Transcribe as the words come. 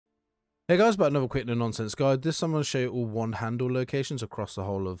Hey guys, about another quick no nonsense guide. This I'm going to show you all one handle locations across the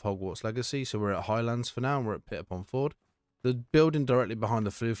whole of Hogwarts Legacy. So we're at Highlands for now, and we're at Pit Upon Ford. The building directly behind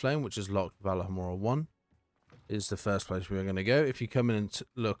the Flue Flame, which is locked with Alohomora 1, is the first place we're going to go. If you come in and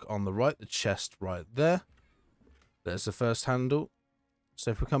look on the right, the chest right there, there's the first handle.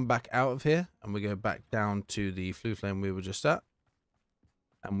 So if we come back out of here and we go back down to the Flue Flame we were just at,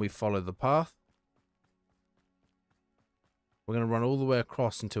 and we follow the path, we're going to run all the way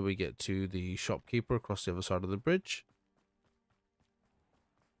across until we get to the shopkeeper across the other side of the bridge.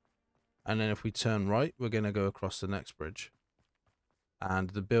 And then if we turn right, we're going to go across the next bridge.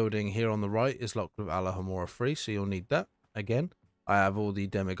 And the building here on the right is locked with Alohomora 3, so you'll need that. Again, I have all the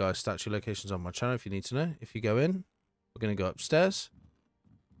demiguise statue locations on my channel if you need to know. If you go in, we're going to go upstairs.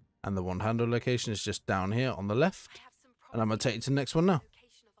 And the one handle location is just down here on the left. And I'm going to take you to the next one now.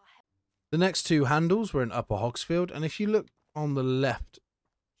 The next two handles were in Upper Hogsfield, and if you look on the left,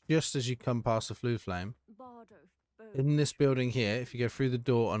 just as you come past the Flue Flame, in this building here, if you go through the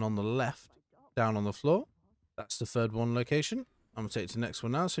door and on the left, down on the floor, that's the third one location. I'm going to take you to the next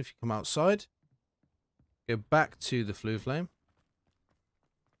one now. So if you come outside, go back to the Flue Flame.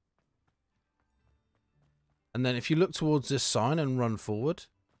 And then if you look towards this sign and run forward,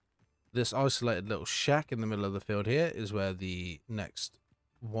 this isolated little shack in the middle of the field here is where the next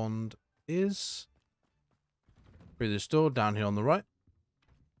wand is. Through this door, down here on the right.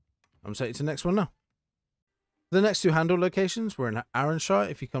 I'm going to take you to the next one now. The next two handle locations were in Arranshire.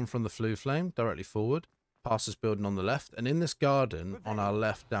 If you come from the Flue Flame directly forward, past this building on the left, and in this garden on our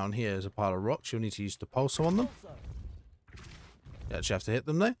left down here is a pile of rocks. You'll need to use the pulsar on them. You actually have to hit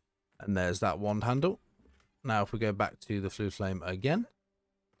them though. And there's that wand handle. Now if we go back to the Flue Flame again,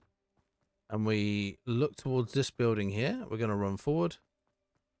 and we look towards this building here, we're going to run forward.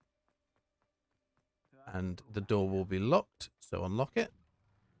 And the door will be locked, so unlock it.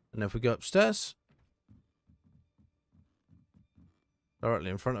 And if we go upstairs, directly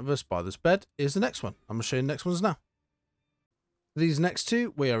in front of us by this bed is the next one. I'm going to show you the next ones now. These next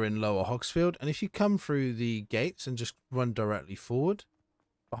two, we are in Lower Hogsfield. And if you come through the gates and just run directly forward,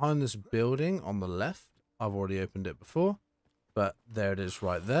 behind this building on the left, I've already opened it before, but there it is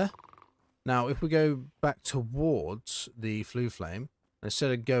right there. Now, if we go back towards the Flue Flame,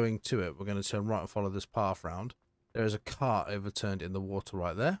 instead of going to it, we're going to turn right and follow this path round. There is a cart overturned in the water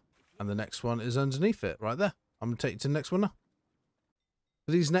right there. And the next one is underneath it right there. I'm going to take you to the next one now.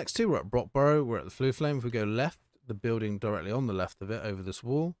 For these next two, we're at Brockborough. We're at the Flue Flame. If we go left, the building directly on the left of it, over this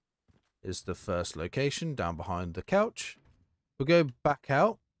wall, is the first location, down behind the couch. We'll go back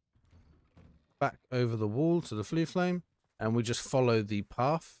out, back over the wall to the Flue Flame, and we just follow the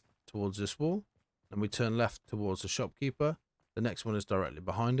path towards this wall. And we turn left towards the shopkeeper. The next one is directly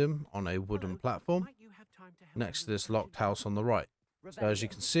behind him on a wooden platform next to this locked house on the right. So as you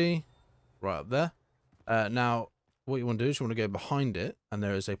can see, right up there. Now, what you want to do is you want to go behind it, and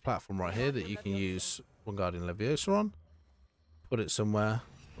there is a platform right here that you can use Wingardium Leviosa on. Put it somewhere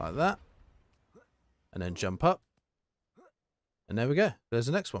like that. And then jump up. And there we go. There's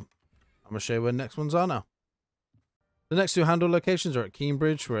the next one. I'm going to show you where the next ones are now. The next two handle locations are at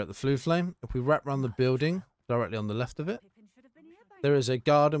Cambridge. We're at the Flue Flame. If we wrap around the building directly on the left of it, there is a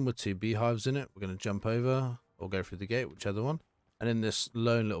garden with two beehives in it. We're going to jump over or go through the gate, whichever one. And in this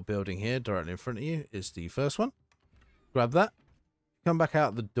lone little building here, directly in front of you, is the first one. Grab that. Come back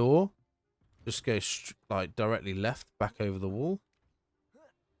out the door. Just go like directly left, back over the wall.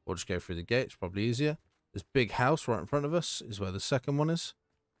 Or just go through the gate. It's probably easier. This big house right in front of us is where the second one is.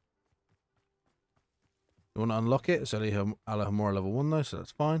 You want to unlock it. It's only Alohomora level 1 though, so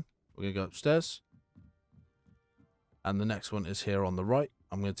that's fine. We're going to go upstairs. And the next one is here on the right.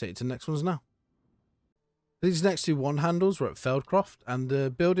 I'm going to take you to the next ones now. These next two wand handles were at Feldcroft, and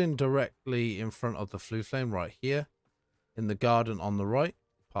the building directly in front of the Flue Flame right here. In the garden on the right,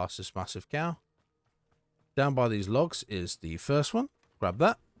 past this massive cow. Down by these logs is the first one. Grab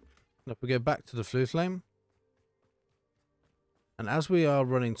that. And if we go back to the Flue Flame. And as we are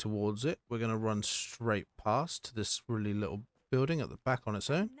running towards it, we're going to run straight past this really little building at the back on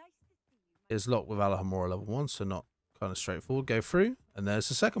its own. It's locked with Alohomora level 1, so not kind of straightforward. Go through, and there's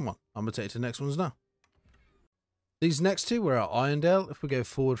the second one. I'm going to take you to the next ones now. These next two were at Irondale. If we go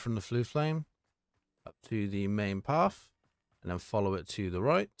forward from the Flue Flame up to the main path, and then follow it to the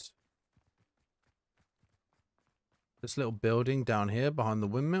right. This little building down here behind the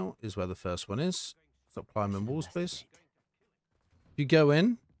windmill is where the first one is. Stop climbing walls, please. If you go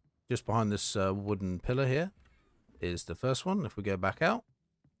in, just behind this wooden pillar here, is the first one. If we go back out.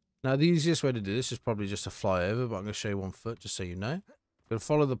 Now, the easiest way to do this is probably just to fly over, but I'm going to show you on foot just so you know. Going to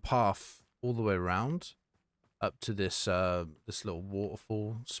follow the path all the way around up to this this little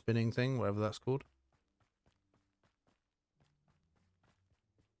waterfall spinning thing, whatever that's called.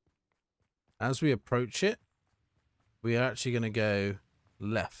 As we approach it, we are actually going to go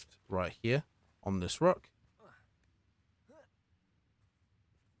left right here on this rock.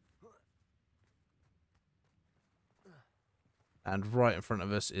 And right in front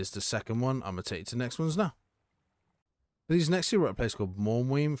of us is the second one. I'm going to take you to the next ones now. These next two are at a place called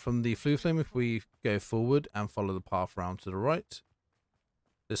Mornweem from the Flue Flame. If we go forward and follow the path around to the right,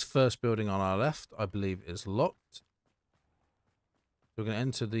 this first building on our left, I believe, is locked. We're going to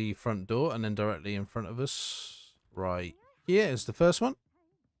enter the front door, and then directly in front of us, right here, is the first one.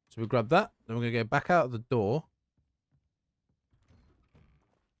 So we grab that. Then we're going to go back out of the door.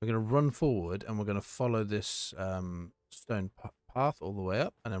 We're going to run forward, and we're going to follow this stone path all the way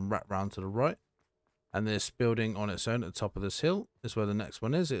up, and then wrap round to the right. And this building on its own at the top of this hill is where the next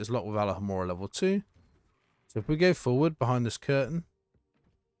one is. It is locked with Alahomora level 2. So if we go forward behind this curtain,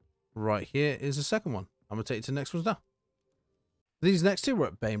 right here is the second one. I'm going to take you to the next ones now. These next two were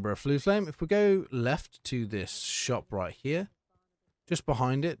at Bainborough Flue Flame. If we go left to this shop right here, just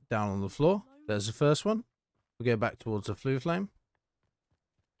behind it, down on the floor, there's the first one. We go back towards the Flue Flame.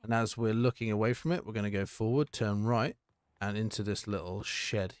 And as we're looking away from it, we're going to go forward, turn right, and into this little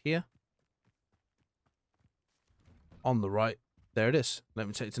shed here. On the right, there it is. Let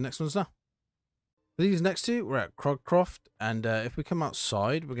me take you to the next ones now. These next two, we're at Crogcroft, and if we come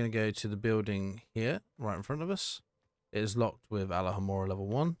outside, we're going to go to the building here, right in front of us. It is locked with Alahomora level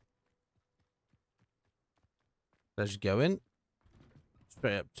 1. As you go in,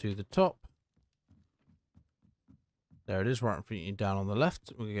 straight up to the top. There it is, right in front of you, down on the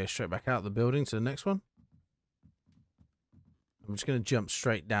left. We're going to go straight back out of the building to the next one. I'm just going to jump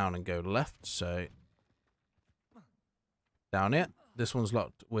straight down and go left, so down here. This one's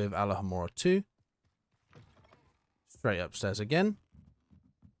locked with Alahomora 2. Straight upstairs again.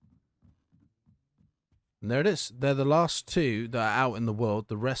 And there it is. They're the last two that are out in the world.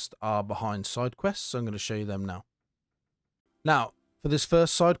 The rest are behind side quests, so I'm going to show you them now. Now, for this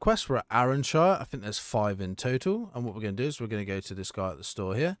first side quest, we're at Arranshire. I think there's 5 in total. And what we're going to do is we're going to go to this guy at the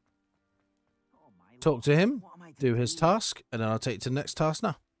store here. Talk to him, do his task, and then I'll take you to the next task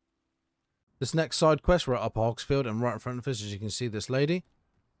now. This next side quest, we're at Upper Hogsfield, and right in front of us, as you can see, this lady.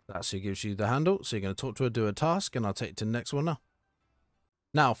 That's who gives you the handle. So you're going to talk to her, do a task, and I'll take you to the next one now.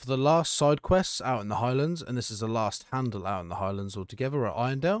 Now, for the last side quests out in the Highlands, and this is the last handle out in the Highlands altogether, we're at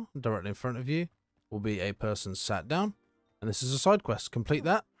Irondale. Directly in front of you will be a person sat down, and this is a side quest. Complete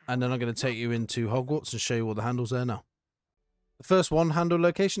that, and then I'm going to take you into Hogwarts and show you all the handles there now. The first one handle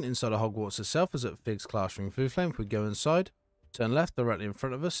location inside of Hogwarts itself is at Fig's Classroom Flue Flame. If we go inside, turn left, directly in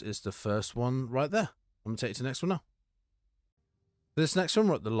front of us is the first one right there. I'm going to take you to the next one now. For this next one,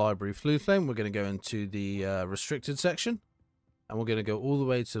 we're at the Library Flue Flame. We're going to go into the restricted section. And we're going to go all the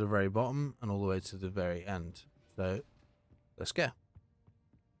way to the very bottom and all the way to the very end. So, let's go.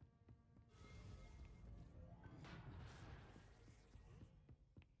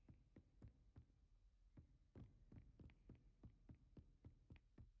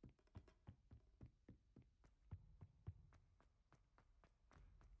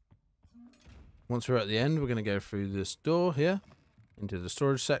 Once we're at the end, we're going to go through this door here into the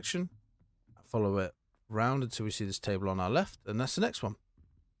storage section. Follow it round until we see this table on our left, and that's the next one.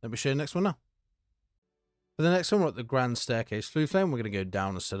 Let me show you the next one now. For the next one, we're at the Grand Staircase Flue Flame. We're going to go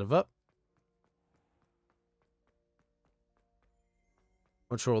down instead of up.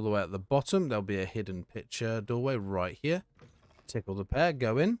 Once you're all the way at the bottom, there'll be a hidden picture doorway right here. Tickle the pair,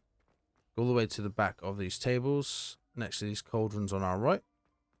 go in. Go all the way to the back of these tables, next to these cauldrons on our right.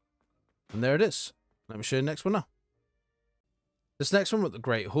 And there it is. Let me show you the next one now. This next one, we're at the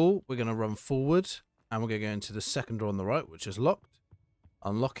Great Hall. We're going to run forward, and we're going to go into the second door on the right, which is locked.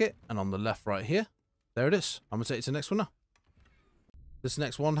 Unlock it, and on the left right here, there it is. I'm going to take you to the next one now. This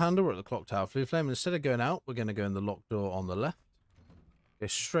next one handle, we're at the Clock Tower Flue Flame. Instead of going out, we're going to go in the locked door on the left. Go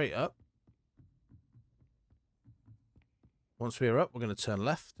straight up. Once we're up, we're going to turn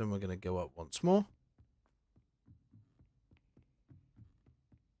left, and we're going to go up once more.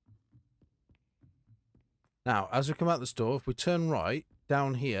 Now, as we come out this door, if we turn right,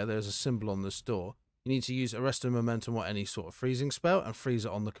 down here, there's a symbol on this door. You need to use Arrest of Momentum or any sort of freezing spell and freeze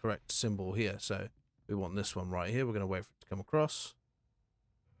it on the correct symbol here. So, we want this one right here. We're going to wait for it to come across.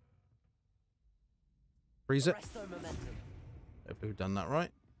 Freeze it. Hopefully we've done that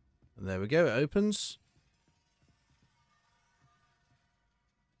right. And there we go. It opens.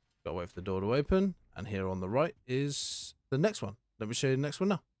 Got to wait for the door to open. And here on the right is the next one. Let me show you the next one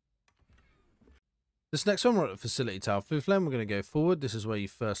now. This next one, we're at the Facility Tower Flue Flame. We're going to go forward. This is where you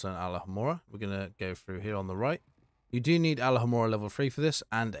first learn Alohomora. We're going to go through here on the right. You do need Alohomora level 3 for this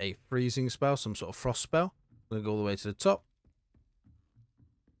and a freezing spell, some sort of frost spell. We're going to go all the way to the top.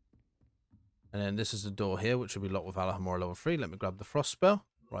 And then this is the door here, which will be locked with Alohomora level 3. Let me grab the frost spell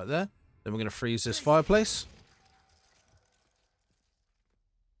right there. Then we're going to freeze this fireplace.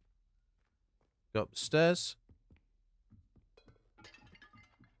 Go up the stairs.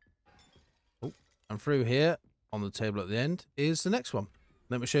 Oh, and through here on the table at the end is the next one.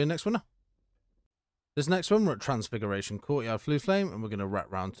 Let me show you the next one now. This next one, we're at Transfiguration Courtyard Flue Flame, and we're going to wrap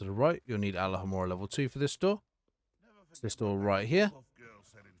round to the right. You'll need Alohomora level 2 for this door. It's this door right here.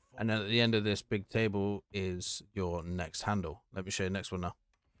 And then at the end of this big table is your next handle. Let me show you the next one now.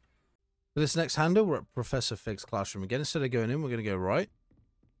 For this next handle, we're at Professor Fig's classroom again. Instead of going in, we're going to go right.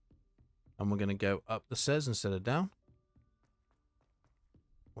 And we're going to go up the stairs instead of down.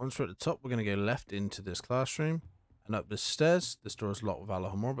 Once we're at the top, we're going to go left into this classroom. And up the stairs. This door is locked with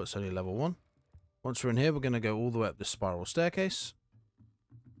Alohomora, but it's only level 1. Once we're in here, we're going to go all the way up this spiral staircase.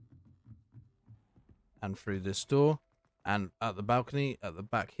 And through this door. And at the balcony at the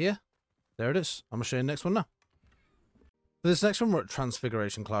back here. There it is. I'm going to show you the next one now. For this next one, we're at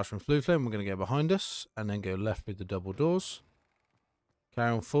Transfiguration Classroom Flue Flame. We're going to go behind us. And then go left through the double doors.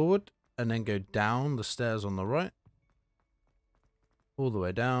 Carry on forward. And then go down the stairs on the right. All the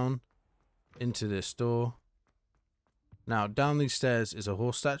way down. Into this door. Now, down these stairs is a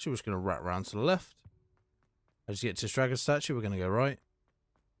horse statue, which is going to wrap around to the left. As you get to this dragon statue, we're going to go right.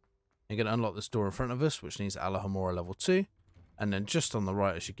 You're going to unlock this door in front of us, which needs Alohomora level 2. And then just on the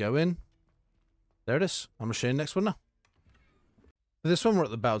right as you go in. There it is. I'm going to show you the next one now. For this one, we're at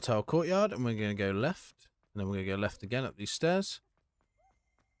the Bell Tower Courtyard, and we're going to go left. And then we're going to go left again up these stairs.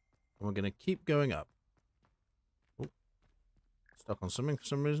 And we're going to keep going up. Ooh. Stuck on something for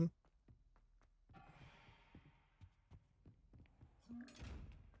some reason.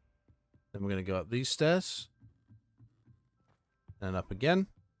 Then we're going to go up these stairs. And up again.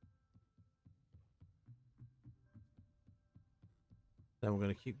 Then we're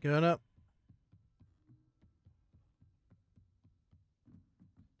going to keep going up.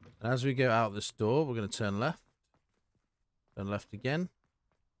 And as we go out this door, we're going to turn left. Turn left again.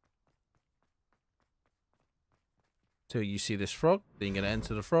 Till you see this frog. Then you're going to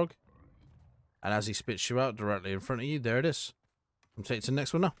enter the frog. And as he spits you out directly in front of you, there it is. I'm taking to the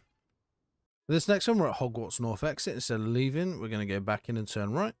next one now. For this next one, we're at Hogwarts North Exit. Instead of leaving, we're going to go back in and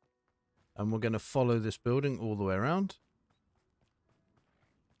turn right. And we're going to follow this building all the way around.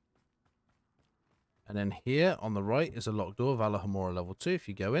 And then here on the right is a locked door of Alohomora level 2. If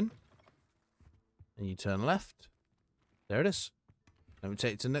you go in and you turn left, there it is. Let me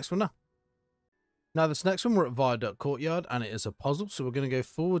take you to the next one now. Now this next one, we're at Viaduct Courtyard, and it is a puzzle. So we're going to go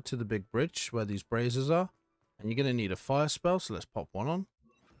forward to the big bridge where these braziers are. And you're going to need a fire spell, so let's pop one on.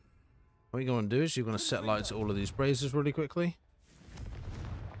 What you're going to do is you're going to set light to all of these braziers really quickly.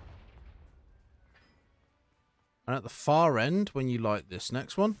 And at the far end, when you light this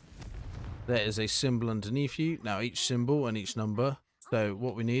next one, there is a symbol underneath you. Now each symbol and each number. So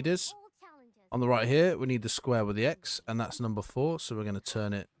what we need is, on the right here, we need the square with the X, and that's number 4. So we're going to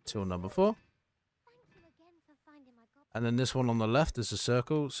turn it till number 4. And then this one on the left is a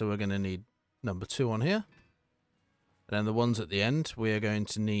circle, so we're going to need number 2 on here. And then the ones at the end, we are going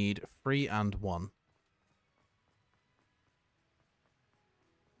to need 3 and 1.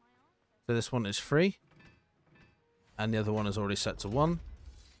 So this one is 3. And the other one is already set to 1.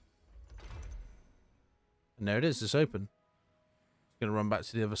 And there it is, it's open. It's going to run back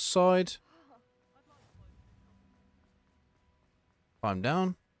to the other side. Climb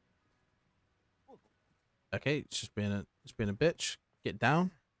down. Okay, it's just being a bitch. Get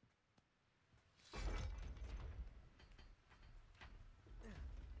down.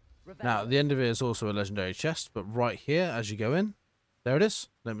 Now, at the end of it is also a legendary chest, but right here, as you go in, there it is.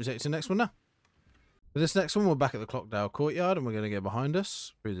 Let me take you to the next one now. For this next one, we're back at the Clockdale Courtyard, and we're going to go behind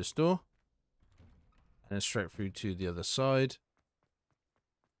us through this door. And then straight through to the other side.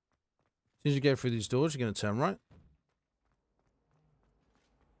 As soon as you go through these doors, you're going to turn right.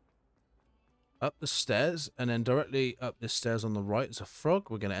 Up the stairs, and then directly up this stairs on the right is a frog.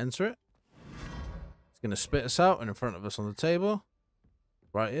 We're going to enter it. It's going to spit us out and in front of us on the table.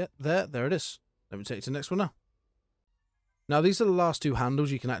 Right there it is. Let me take you to the next one now. Now, these are the last 2 handles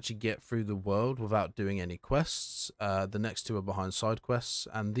you can actually get through the world without doing any quests. The next 2 are behind side quests,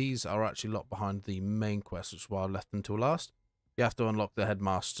 and these are actually locked behind the main quest, which is why I left them till last. You have to unlock the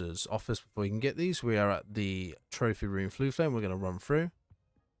headmaster's office before you can get these. We are at the trophy room Flue Flame. We're going to run through.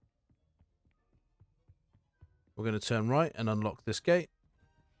 We're going to turn right and unlock this gate.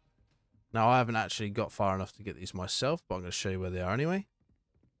 Now, I haven't actually got far enough to get these myself, but I'm going to show you where they are anyway.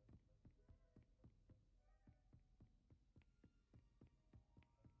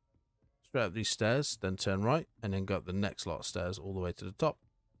 Straight up these stairs, then turn right, and then go up the next lot of stairs all the way to the top.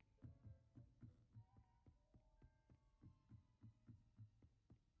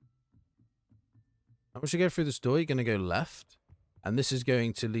 And once you go through this door, you're going to go left, and this is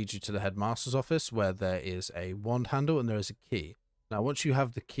going to lead you to the headmaster's office, where there is a wand handle and there is a key. Now, once you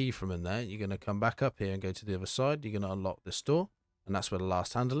have the key from in there, you're going to come back up here and go to the other side. You're going to unlock this door, and that's where the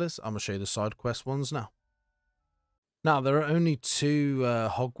last handle is. I'm going to show you the side quest ones now. Now, there are only 2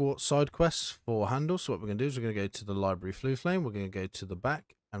 Hogwarts side quests for handles. So what we're going to do is we're going to go to the library flue flame. We're going to go to the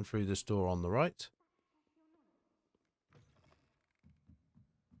back and through this door on the right.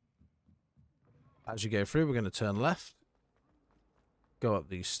 As you go through, we're going to turn left. Go up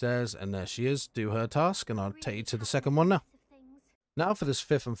these stairs, and there she is. Do her task, and I'll take you to the second one now. Now for this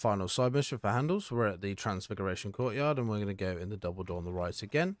 5th and final side mission for handles, we're at the Transfiguration Courtyard, and we're going to go in the double door on the right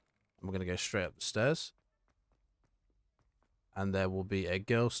again. And we're going to go straight up the stairs. And there will be a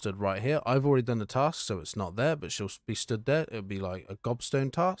girl stood right here. I've already done the task, so it's not there, but she'll be stood there. It'll be like a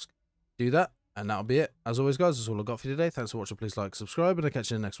gobstone task. Do that, and that'll be it. As always, guys, that's all I've got for you today. Thanks for watching. Please like, subscribe, and I'll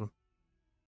catch you in the next one.